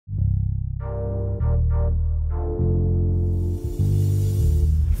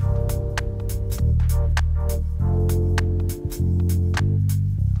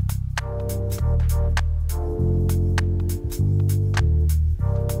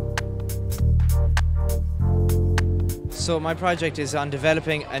So my project is on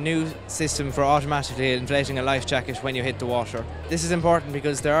developing a new system for automatically inflating a life jacket when you hit the water. This is important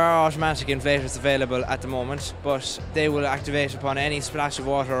because there are automatic inflators available at the moment, but they will activate upon any splash of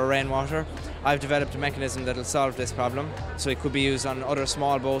water or rainwater. I've developed a mechanism that will solve this problem, so it could be used on other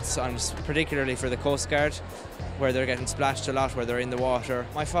small boats, particularly for the Coast Guard, where they're getting splashed a lot, where they're in the water.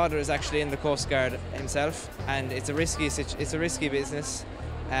 My father is actually in the Coast Guard himself, and it's a risky business.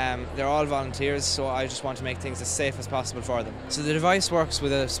 They're all volunteers, so I just want to make things as safe as possible for them. So the device works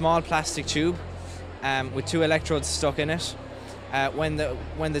with a small plastic tube with 2 electrodes stuck in it. When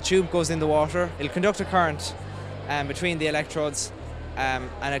the tube goes in the water, it'll conduct a current between the electrodes, and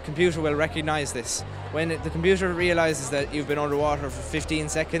a computer will recognise this. When the computer realises that you've been underwater for 15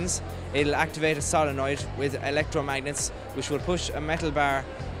 seconds, it'll activate a solenoid with electromagnets, which will push a metal bar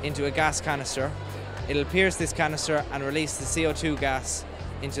into a gas canister. It'll pierce this canister and release the CO2 gas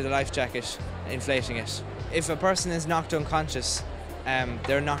into the life jacket, inflating it. If a person is knocked unconscious,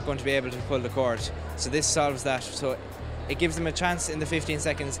 they're not going to be able to pull the cord. So this solves that. So it gives them a chance in the 15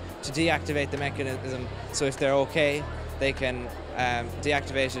 seconds to deactivate the mechanism. So if they're okay, they can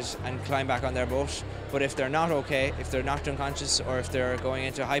deactivate it and climb back on their boat. But if they're not okay, if they're knocked unconscious, or if they're going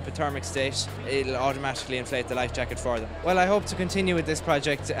into a hypothermic state, it'll automatically inflate the life jacket for them. Well, I hope to continue with this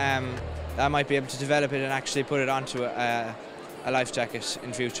project. I might be able to develop it and actually put it onto a life jacket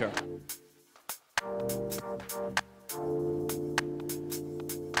in future.